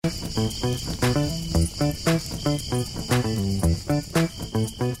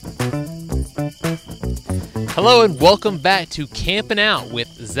Hello and welcome back to Camping Out with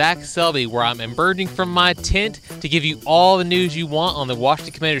Zach Selby, where I'm emerging from my tent to give you all the news you want on the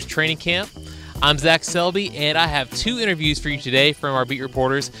Washington Commanders training camp. I'm Zach Selby, and I have two interviews for you today from our beat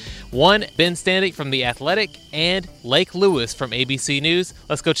reporters. One, Ben Standig from The Athletic, and Lake Lewis from ABC News.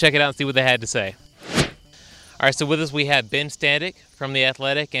 Let's go check it out and see what they had to say. All right, so with us we have Ben Standig from The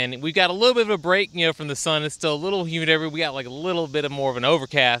Athletic, and we've got a little bit of a break, from the sun. It's still a little humid everywhere. We got like a little bit of more of an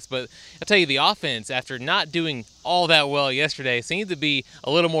overcast, but I'll tell you, the offense, after not doing all that well yesterday, seems to be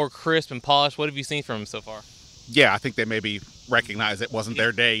a little more crisp and polished. What have you seen from them so far? Yeah, I think they maybe recognize it wasn't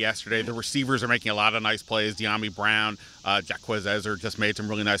their day yesterday. The receivers are making a lot of nice plays. De'Ami Brown, Jaquez Ezer just made some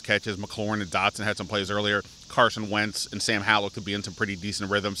really nice catches. McLaurin and Dotson had some plays earlier. Carson Wentz and Sam Howell looked to be in some pretty decent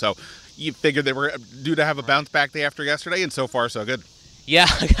rhythm. So you figured they were due to have a bounce back day after yesterday, and so far so good. Yeah,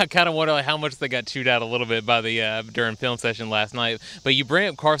 I kind of wonder how much they got chewed out a little bit by the during film session last night. But you bring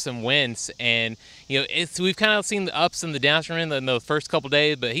up Carson Wentz, and we've kind of seen the ups and the downs from him in the first couple of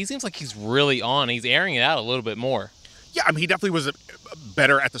days, but he seems like he's really on. He's airing it out a little bit more. Yeah, I mean, he definitely was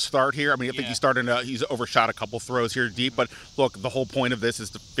better at the start here. I mean, I think he's overshot a couple throws here deep. But look, the whole point of this is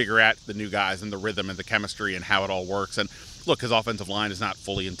to figure out the new guys and the rhythm and the chemistry and how it all works. And look, his offensive line is not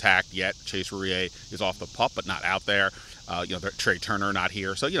fully intact yet. Chase Roullier is off the pup, but not out there. Trey Turner not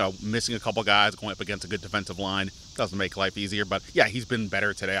here. So, missing a couple guys going up against a good defensive line doesn't make life easier. But, yeah, he's been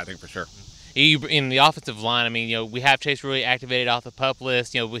better today, I think, for sure. In the offensive line, I mean, we have Chase Roullier activated off the PUP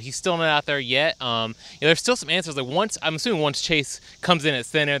list. He's still not out there yet. There's still some answers. Like I'm assuming once Chase comes in at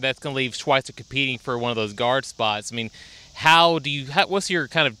center, that's going to leave Schweitzer competing for one of those guard spots. I mean, what's your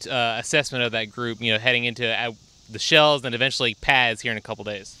kind of assessment of that group? Heading into the shells and eventually pads here in a couple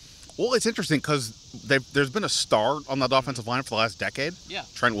days. Well, it's interesting because there's been a star on that offensive line for the last decade. Yeah.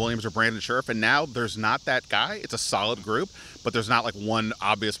 Trent Williams or Brandon Scherff, and now there's not that guy. It's a solid group, but there's not like one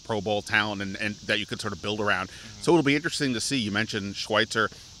obvious Pro Bowl talent and that you could sort of build around. Mm-hmm. So it'll be interesting to see. You mentioned Schweitzer.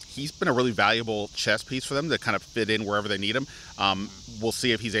 He's been a really valuable chess piece for them to kind of fit in wherever they need him. We'll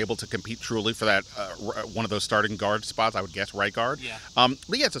see if he's able to compete truly for that one of those starting guard spots. I would guess right guard. Yeah.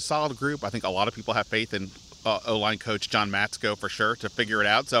 But yeah, it's a solid group. I think a lot of people have faith in O-line coach John Matsko for sure to figure it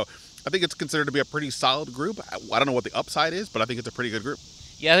out. So I think it's considered to be a pretty solid group. I don't know what the upside is, but I think it's a pretty good group.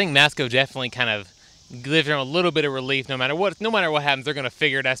 Yeah, I think Matsko definitely kind of gives them a little bit of relief. No matter what happens, they're going to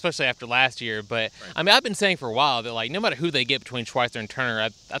figure it out, especially after last year. But right. I mean, I've been saying for a while that no matter who they get between Schweitzer and Turner,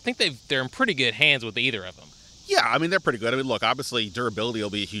 I think they're in pretty good hands with either of them. Yeah, I mean, they're pretty good. I mean, look, obviously durability will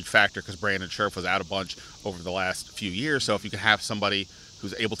be a huge factor because Brandon Scherff was out a bunch over the last few years. So if you can have somebody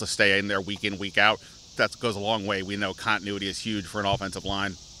who's able to stay in there week in, week out, that goes a long way. We know continuity is huge for an offensive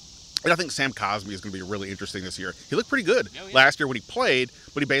line. And I think Sam Cosmi is going to be really interesting this year. He looked pretty good last year when he played,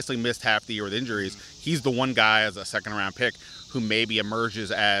 but he basically missed half the year with injuries. He's the one guy as a second-round pick who maybe emerges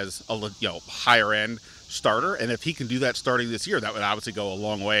as a higher-end starter. And if he can do that starting this year, that would obviously go a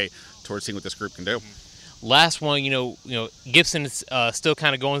long way towards seeing what this group can do. Last one, Gibson is still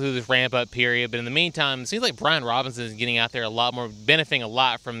kind of going through this ramp-up period, but in the meantime, it seems like Brian Robinson is getting out there a lot more, benefiting a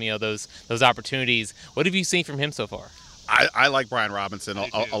lot from those opportunities. What have you seen from him so far? I like Brian Robinson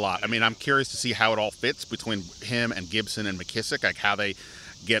a lot. I mean, I'm curious to see how it all fits between him and Gibson and McKissick, like how they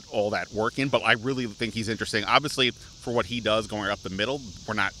get all that work in. But I really think he's interesting. Obviously, for what he does going up the middle,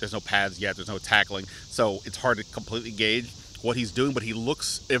 there's no pads yet, there's no tackling, so it's hard to completely gauge what he's doing. But he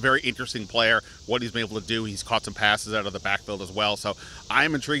looks a very interesting player. What he's been able to do, he's caught some passes out of the backfield as well. So I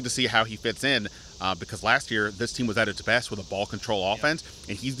am intrigued to see how he fits in. Because last year, this team was at its best with a ball control offense,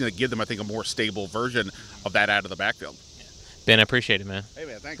 and he's going to give them, I think, a more stable version of that out of the backfield. Ben, I appreciate it, man. Hey,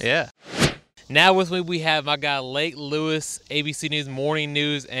 man, thanks. Yeah. Now with me, we have my guy, Lake Lewis, ABC News morning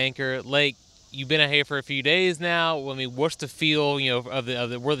news anchor. Lake, you've been out here for a few days now. I mean, what's the feel,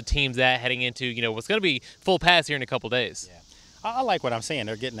 of where the team's at heading into, what's going to be full pass here in a couple days? Yeah. I like what I'm saying.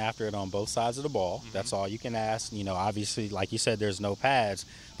 They're getting after it on both sides of the ball. Mm-hmm. That's all you can ask. Obviously, like you said, there's no pads,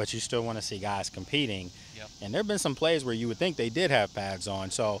 but you still want to see guys competing. Yep. And there have been some plays where you would think they did have pads on.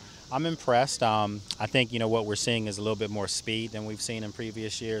 So I'm impressed. I think, what we're seeing is a little bit more speed than we've seen in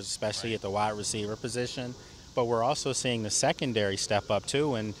previous years, especially at the wide receiver position. But we're also seeing the secondary step up,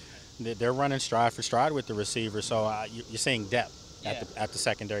 too, and they're running stride for stride with the receiver. So you're seeing depth at the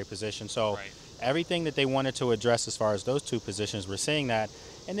secondary position. So everything that they wanted to address as far as those two positions, we're seeing that.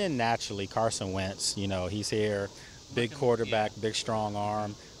 And then naturally, Carson Wentz, he's here, big quarterback, big strong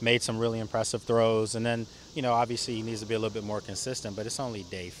arm, made some really impressive throws. And then, obviously he needs to be a little bit more consistent, but it's only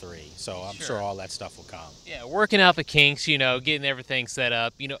day 3. So I'm sure all that stuff will come. Yeah, working out the kinks, getting everything set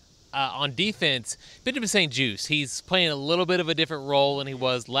up. on defense, Benjamin St. Juste, he's playing a little bit of a different role than he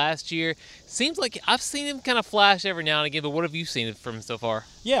was last year. Seems like I've seen him kind of flash every now and again, but what have you seen from him so far?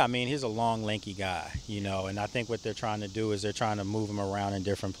 Yeah, I mean, he's a long, lanky guy, and I think what they're trying to do is they're trying to move him around in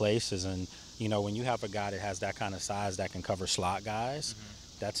different places. And, when you have a guy that has that kind of size that can cover slot guys,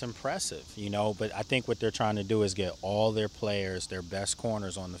 that's impressive, But I think what they're trying to do is get all their players, their best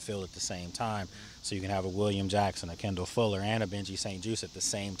corners on the field at the same time. So you can have a William Jackson, a Kendall Fuller, and a Benji St. Juste at the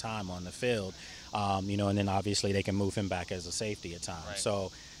same time on the field, and then obviously they can move him back as a safety at times. Right.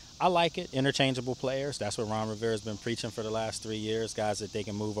 So I like it. Interchangeable players. That's what Ron Rivera's been preaching for the last 3 years, guys that they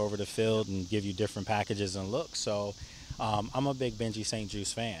can move over the field and give you different packages and looks. So I'm a big Benji St.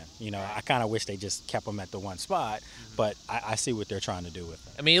 Juste fan. I kind of wish they just kept him at the one spot, but I see what they're trying to do with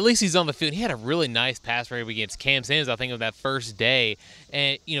him. I mean, at least he's on the field. He had a really nice pass rate against Cam Sims, I think, of that first day.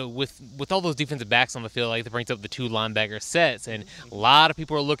 And, with all those defensive backs on the field, like that brings up the 2 linebacker sets. And a lot of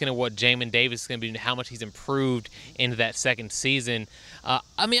people are looking at what Jamin Davis is going to be and how much he's improved into that second season. I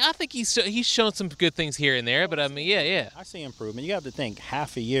think he's shown some good things here and there, but yeah. I see improvement. You have to think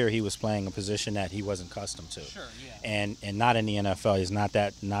half a year he was playing a position that he wasn't accustomed to. Sure, yeah. And not in the NFL. He's not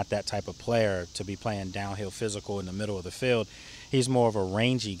that type of player to be playing downhill physical in the middle of the field. He's more of a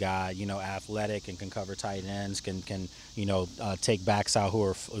rangy guy, athletic and can cover tight ends, can take backs out who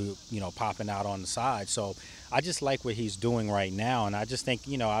are popping out on the side. So I just like what he's doing right now, and I just think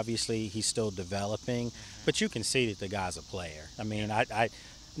obviously he's still developing, but you can see that the guy's a player. I mean, I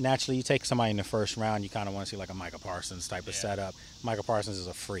naturally you take somebody in the first round, you kind of want to see like a Micah Parsons type of setup. Micah Parsons is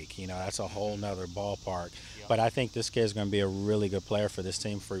a freak, that's a whole nother ballpark. But I think this kid's going to be a really good player for this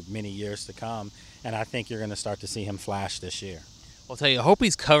team for many years to come, and I think you're going to start to see him flash this year. I'll tell you, I hope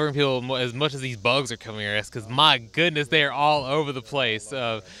he's covering people as much as these bugs are coming at us, because my goodness, they're all over the place.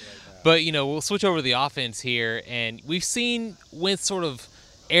 But, we'll switch over to the offense here, and we've seen Wentz sort of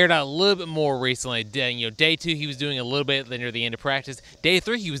aired out a little bit more recently. Day 2 he was doing a little bit near the end of practice. Day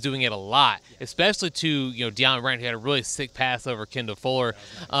 3 he was doing it a lot, especially to De'Ami Brown, who had a really sick pass over Kendall Fuller.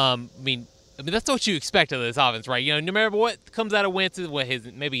 I mean that's what you expect of this offense, right? No matter what comes out of Wentz, what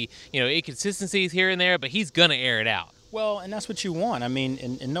his maybe inconsistencies here and there, but he's gonna air it out. Well, and that's what you want. I mean,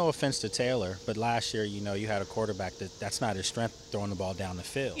 and no offense to Taylor, but last year, you had a quarterback that's not his strength throwing the ball down the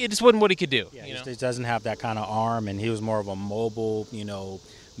field. It just wasn't what he could do. Yeah, he doesn't have that kind of arm, and he was more of a mobile,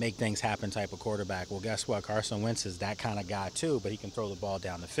 make things happen type of quarterback. Well, guess what? Carson Wentz is that kind of guy too, but he can throw the ball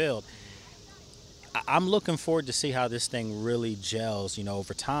down the field. I'm looking forward to see how this thing really gels,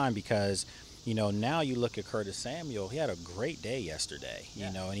 over time, because now you look at Curtis Samuel. He had a great day yesterday,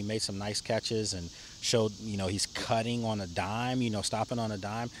 and he made some nice catches and showed, he's cutting on a dime, stopping on a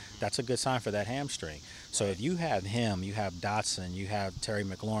dime. That's a good sign for that hamstring. So if you have him, you have Dotson, you have Terry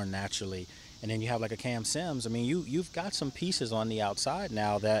McLaurin naturally, and then you have like a Cam Sims. I mean, you've got some pieces on the outside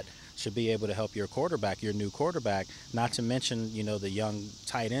now that should be able to help your quarterback, your new quarterback, not to mention, the young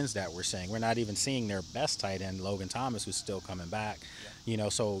tight ends that we're seeing. We're not even seeing their best tight end, Logan Thomas, who's still coming back.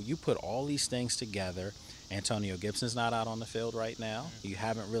 So you put all these things together. Antonio Gibson's not out on the field right now. You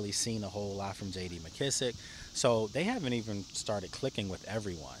haven't really seen a whole lot from J.D. McKissick. So they haven't even started clicking with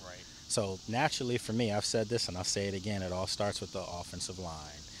everyone. Right. So naturally for me, I've said this and I'll say it again, it all starts with the offensive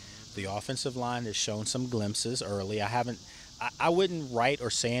line. The offensive line has shown some glimpses early. I wouldn't write or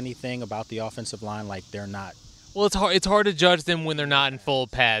say anything about the offensive line like they're not. Well, it's hard to judge them when they're not in full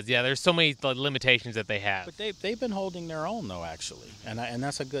pads. Yeah, there's so many limitations that they have. But they've been holding their own, though, actually. And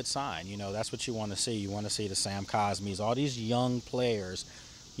that's a good sign. That's what you want to see. You want to see the Sam Cosmes, all these young players,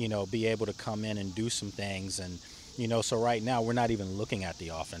 be able to come in and do some things. And, so right now we're not even looking at the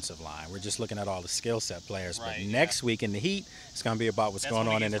offensive line. We're just looking at all the skill set players. Right, but next week in the Heat, it's going to be about what's going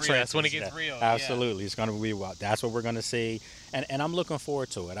on in the transfer. That's when it gets real. Absolutely. Yeah. It's going to be that's what we're going to see. And I'm looking forward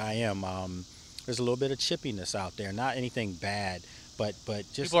to it. I am. There's a little bit of chippiness out there, not anything bad, but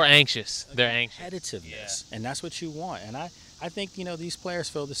just people are anxious. They're anxious. Competitiveness, and that's what you want. And I think these players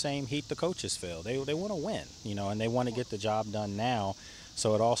feel the same heat the coaches feel. They want to win, and they want to get the job done now.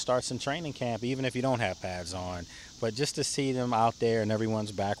 So it all starts in training camp, even if you don't have pads on. But just to see them out there and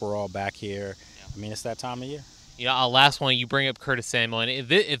everyone's back, we're all back here. I mean, it's that time of year. Last one, you bring up Curtis Samuel, and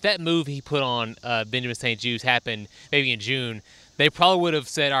if that move he put on Benjamin St. Juste happened maybe in June, they probably would have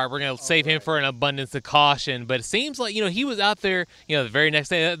said, all right, we're going to save him for an abundance of caution. But it seems like, he was out there, the very next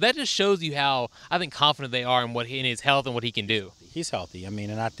day. That just shows you how, I think, confident they are in his health and what he can do. He's healthy. I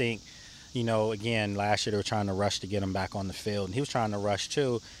mean, and I think, again, last year they were trying to rush to get him back on the field. And he was trying to rush,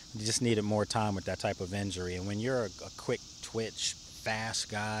 too. He just needed more time with that type of injury. And when you're a quick twitch,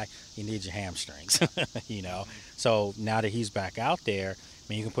 fast guy, you need your hamstrings, So now that he's back out there, I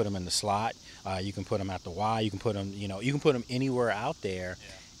mean, you can put him in the slot. You can put him at the Y. You can put him, you can put him anywhere out there.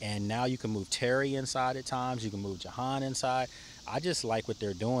 And now you can move Terry inside at times. You can move Jahan inside. I just like what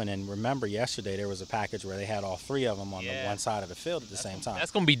they're doing. And remember, yesterday there was a package where they had all three of them on the one side of the field at the same time.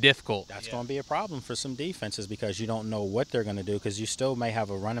 That's going to be difficult. That's going to be a problem for some defenses because you don't know what they're going to do, because you still may have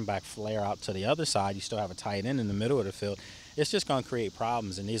a running back flare out to the other side. You still have a tight end in the middle of the field. It's just going to create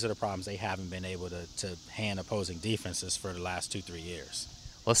problems, and these are the problems they haven't been able to hand opposing defenses for the last 2-3 years.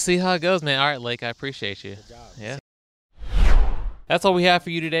 Let's see how it goes, man. All right, Lake, I appreciate you. Good job. Yeah. That's all we have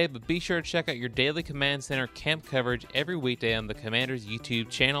for you today, but be sure to check out your daily Command Center camp coverage every weekday on the Commanders YouTube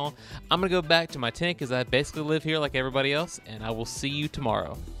channel. I'm going to go back to my tent because I basically live here like everybody else, and I will see you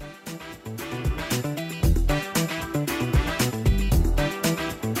tomorrow.